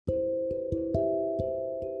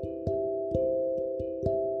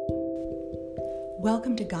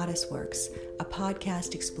Welcome to Goddess Works, a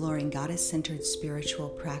podcast exploring goddess-centered spiritual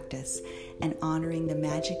practice and honoring the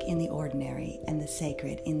magic in the ordinary and the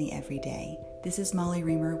sacred in the everyday. This is Molly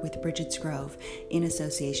Reamer with Bridget's Grove in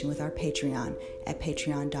association with our Patreon at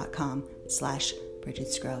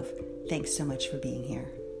patreon.com/Bridget's Grove. Thanks so much for being here.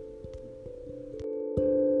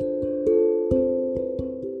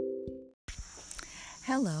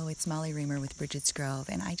 Hello, it's Molly Reamer with Bridget's Grove,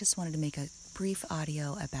 and I just wanted to make a brief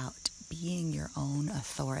audio about being your own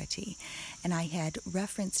authority. And I had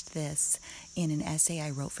referenced this in an essay I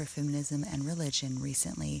wrote for Feminism and Religion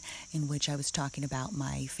recently, in which I was talking about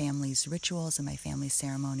my family's rituals and my family's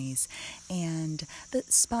ceremonies and the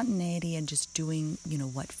spontaneity and just doing,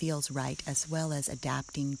 what feels right, as well as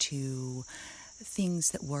adapting to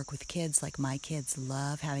things that work with kids. Like my kids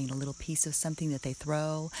love having a little piece of something that they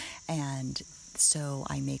throw, and so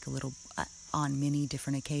I make on many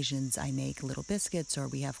different occasions, I make little biscuits, or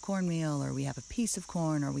we have cornmeal, or we have a piece of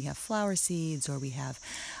corn, or we have flower seeds, or we have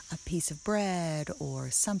a piece of bread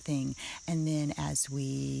or something. And then as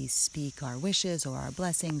we speak our wishes or our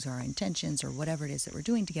blessings or our intentions or whatever it is that we're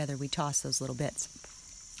doing together, we toss those little bits.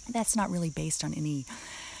 That's not really based on any,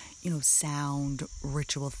 sound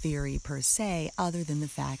ritual theory per se, other than the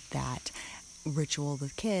fact that ritual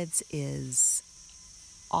with kids is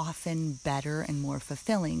often better and more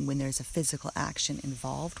fulfilling when there's a physical action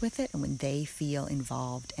involved with it and when they feel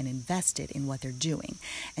involved and invested in what they're doing.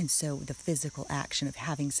 And so the physical action of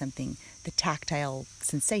having something, the tactile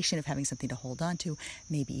sensation of having something to hold on to,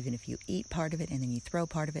 maybe even if you eat part of it and then you throw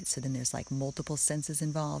part of it, so then there's like multiple senses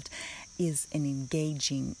involved, is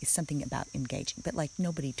something about engaging. But like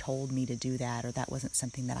nobody told me to do that, or that wasn't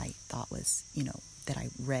something that I thought was, that I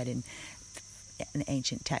read in an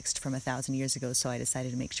ancient text from 1,000 years ago, so I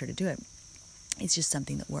decided to make sure to do it. It's just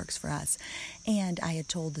something that works for us. And I had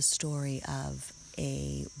told the story of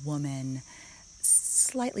a woman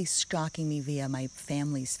slightly stalking me via my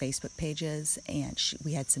family's Facebook pages, and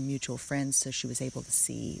we had some mutual friends, so she was able to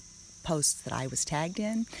see posts that I was tagged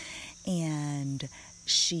in, and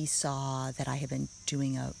she saw that I had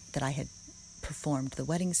performed the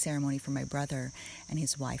wedding ceremony for my brother and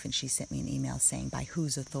his wife, and she sent me an email saying, by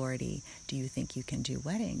whose authority do you think you can do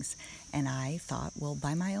weddings? And I thought, well,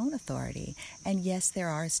 by my own authority. And yes, there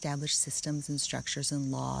are established systems and structures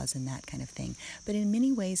and laws and that kind of thing, but in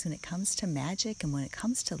many ways, when it comes to magic and when it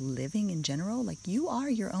comes to living in general, like, you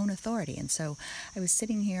are your own authority. And so I was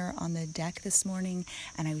sitting here on the deck this morning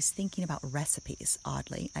and I was thinking about recipes.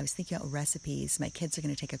 Oddly, I was thinking about recipes. My kids are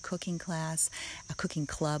going to take a cooking class, a cooking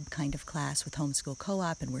club kind of class with Homeschool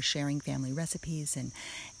Co-op, and we're sharing family recipes and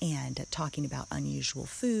talking about unusual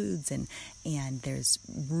foods, and there's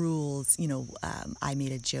rules. I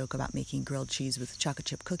made a joke about making grilled cheese with chocolate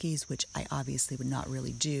chip cookies, which I obviously would not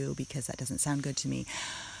really do because that doesn't sound good to me.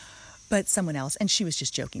 But someone else, and she was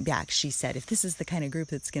just joking back, she said, if this is the kind of group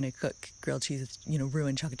that's going to cook grilled cheese with,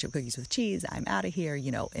 ruin chocolate chip cookies with cheese, I'm out of here,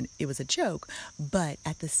 and it was a joke. But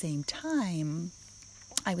at the same time,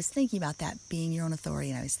 I was thinking about that being your own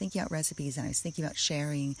authority, and I was thinking about recipes, and I was thinking about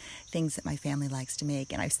sharing things that my family likes to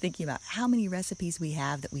make, and I was thinking about how many recipes we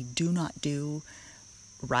have that we do not do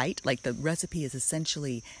right. Like, the recipe is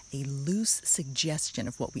essentially a loose suggestion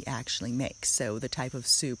of what we actually make. So the type of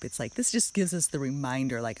soup, it's like, this just gives us the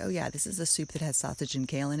reminder, like, oh yeah, this is a soup that has sausage and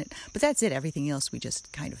kale in it, but that's it. Everything else we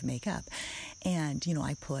just kind of make up. And,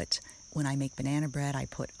 when I make banana bread, I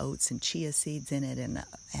put oats and chia seeds in it, and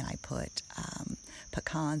I put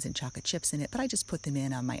pecans and chocolate chips in it, but I just put them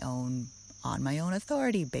in on my own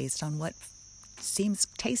authority based on what seems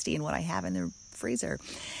tasty and what I have in the freezer.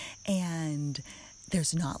 And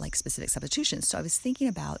there's not like specific substitutions. So I was thinking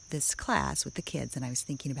about this class with the kids, and I was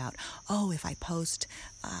thinking about, if I post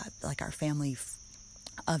like our family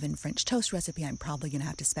oven French toast recipe, I'm probably going to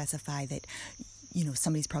have to specify that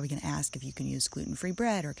somebody's probably going to ask if you can use gluten-free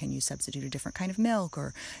bread, or can you substitute a different kind of milk,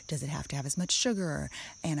 or does it have to have as much sugar?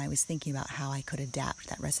 And I was thinking about how I could adapt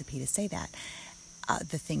that recipe to say that,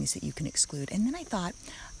 the things that you can exclude. And then I thought,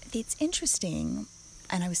 it's interesting,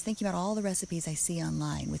 and I was thinking about all the recipes I see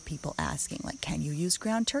online with people asking, like, can you use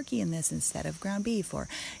ground turkey in this instead of ground beef? Or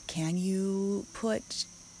can you put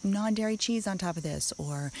non-dairy cheese on top of this?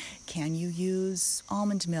 Or can you use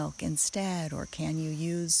almond milk instead? Or can you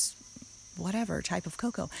use whatever type of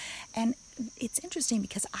cocoa? And it's interesting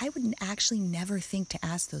because I would actually never think to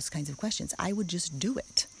ask those kinds of questions. I would just do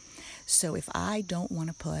it. So if I don't want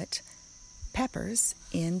to put peppers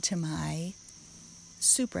into my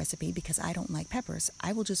soup recipe because I don't like peppers,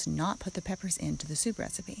 I will just not put the peppers into the soup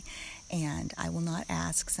recipe. And I will not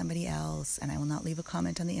ask somebody else, and I will not leave a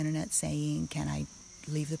comment on the internet saying, can I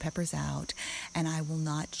leave the peppers out, and I will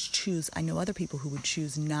not choose. I know other people who would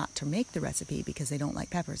choose not to make the recipe because they don't like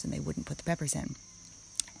peppers and they wouldn't put the peppers in.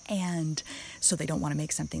 And so they don't want to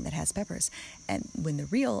make something that has peppers. And when the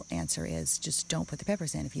real answer is just don't put the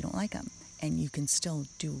peppers in if you don't like them. And you can still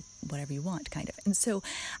do whatever you want, kind of. And so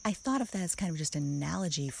I thought of that as kind of just an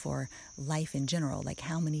analogy for life in general. Like,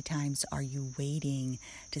 how many times are you waiting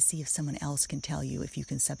to see if someone else can tell you if you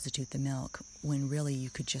can substitute the milk when really you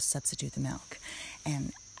could just substitute the milk?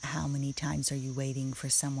 And how many times are you waiting for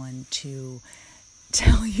someone to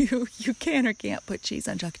tell you you can or can't put cheese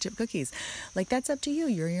on chocolate chip cookies? Like, that's up to you.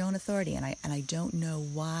 You're your own authority. And I don't know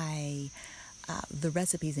why the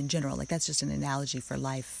recipes in general, like, that's just an analogy for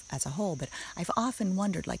life as a whole. But I've often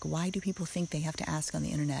wondered, like, why do people think they have to ask on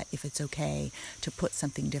the internet if it's okay to put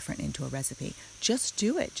something different into a recipe? Just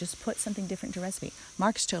do it. Just put something different into a recipe.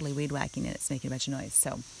 Mark's totally weed whacking and it's making a bunch of noise.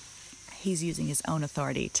 So he's using his own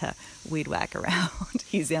authority to weed whack around.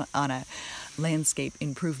 He's on a landscape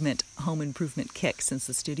improvement, home improvement kick since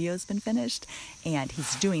the studio's been finished, and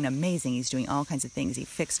he's doing amazing. He's doing all kinds of things. He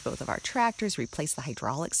fixed both of our tractors, replaced the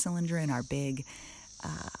hydraulic cylinder in our big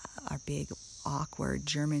awkward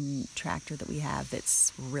German tractor that we have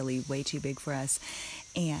that's really way too big for us.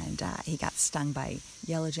 And he got stung by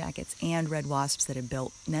yellow jackets and red wasps that had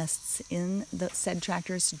built nests in the said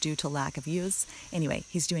tractors due to lack of use. Anyway,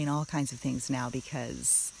 he's doing all kinds of things now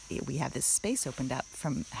because we have this space opened up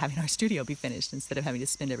from having our studio be finished instead of having to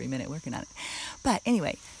spend every minute working on it. But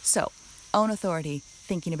anyway, so own authority,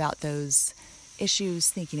 thinking about those issues,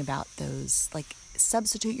 thinking about those, like,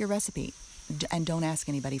 substitute your recipe and don't ask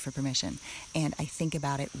anybody for permission. And I think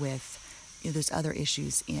about it with, there's other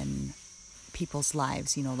issues in people's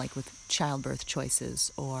lives, like with childbirth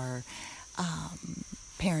choices or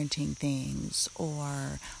parenting things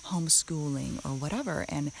or homeschooling or whatever.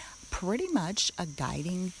 And pretty much a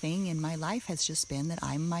guiding thing in my life has just been that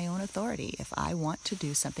I'm my own authority. If I want to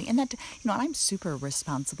do something, and that, I'm super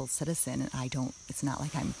responsible citizen, and it's not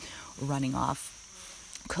like I'm running off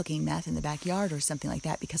cooking meth in the backyard or something like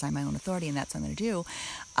that because I'm my own authority and that's what I'm going to do.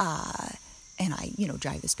 And I,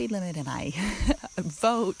 drive the speed limit, and I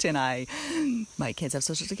vote, and my kids have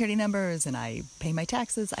social security numbers, and I pay my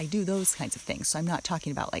taxes. I do those kinds of things. So I'm not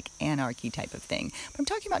talking about like anarchy type of thing, but I'm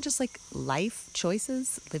talking about just like life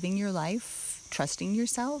choices, living your life, trusting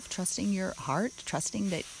yourself, trusting your heart,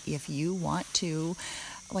 trusting that if you want to,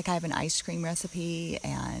 like, I have an ice cream recipe,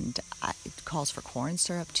 and it calls for corn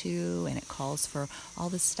syrup too, and it calls for all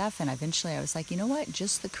this stuff. And eventually I was like, you know what,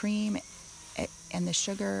 just the cream and the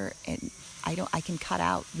sugar, and I can cut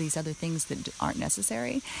out these other things that aren't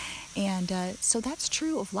necessary. And so that's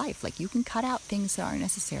true of life. Like, you can cut out things that aren't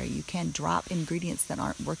necessary. You can drop ingredients that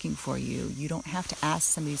aren't working for you. You don't have to ask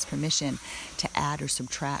somebody's permission to add or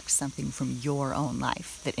subtract something from your own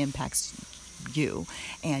life that impacts you.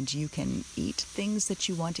 And you can eat things that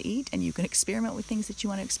you want to eat, and you can experiment with things that you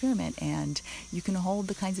want to experiment, and you can hold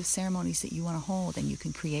the kinds of ceremonies that you want to hold, and you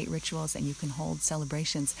can create rituals, and you can hold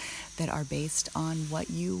celebrations that are based on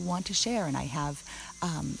what you want to share. And I have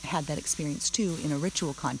had that experience too in a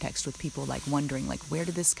ritual context with people, like wondering, like, where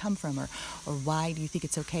did this come from, or why do you think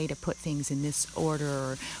it's okay to put things in this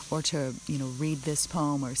order, or to read this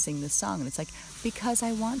poem or sing this song. And it's like, because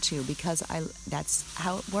I want to, because that's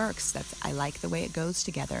how it works. I like the way it goes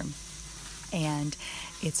together. And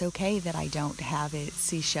it's okay that I don't have a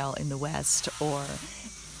seashell in the West, or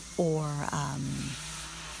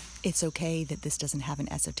it's okay that this doesn't have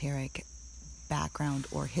an esoteric background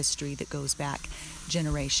or history that goes back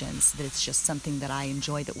generations, that it's just something that I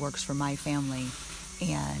enjoy that works for my family.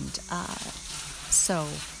 And so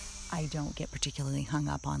I don't get particularly hung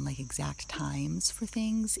up on like exact times for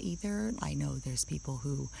things either. I know there's people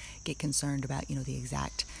who get concerned about, the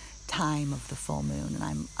exact time of the full moon,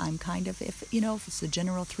 and I'm kind of, if it's the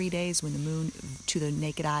general 3 days when the moon to the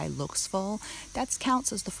naked eye looks full, that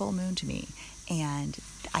counts as the full moon to me. And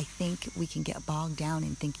I think we can get bogged down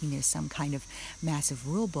in thinking there's some kind of massive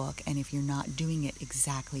rule book, and if you're not doing it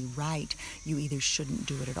exactly right, you either shouldn't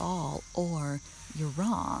do it at all or you're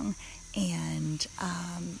wrong. And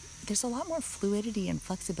there's a lot more fluidity and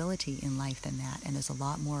flexibility in life than that, and there's a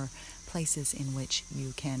lot more places in which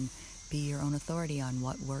you can be your own authority on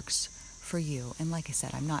what works for you. And like I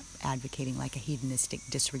said, I'm not advocating like a hedonistic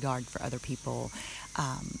disregard for other people,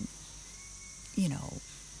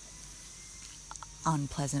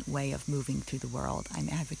 unpleasant way of moving through the world. I'm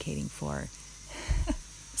advocating for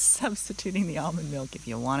substituting the almond milk. If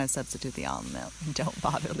you want to substitute the almond milk, don't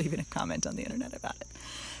bother leaving a comment on the internet about it.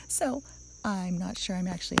 So I'm not sure I'm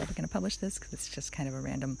actually ever going to publish this, because it's just kind of a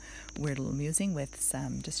random, weird little musing with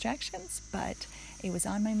some distractions, but it was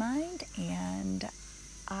on my mind, and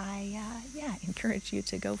I encourage you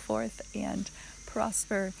to go forth and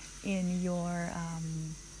prosper in your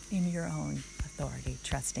own authority,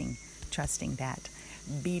 trusting that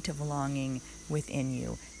beat of longing within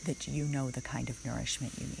you, that you know the kind of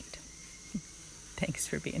nourishment you need. Thanks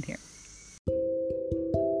for being here.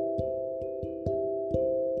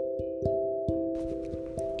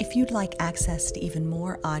 If you'd like access to even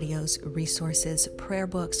more audios, resources, prayer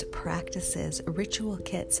books, practices, ritual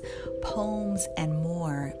kits, poems, and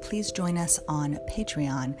more, please join us on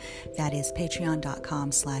Patreon. That is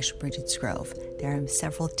patreon.com/BridgetSgrove. There are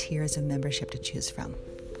several tiers of membership to choose from.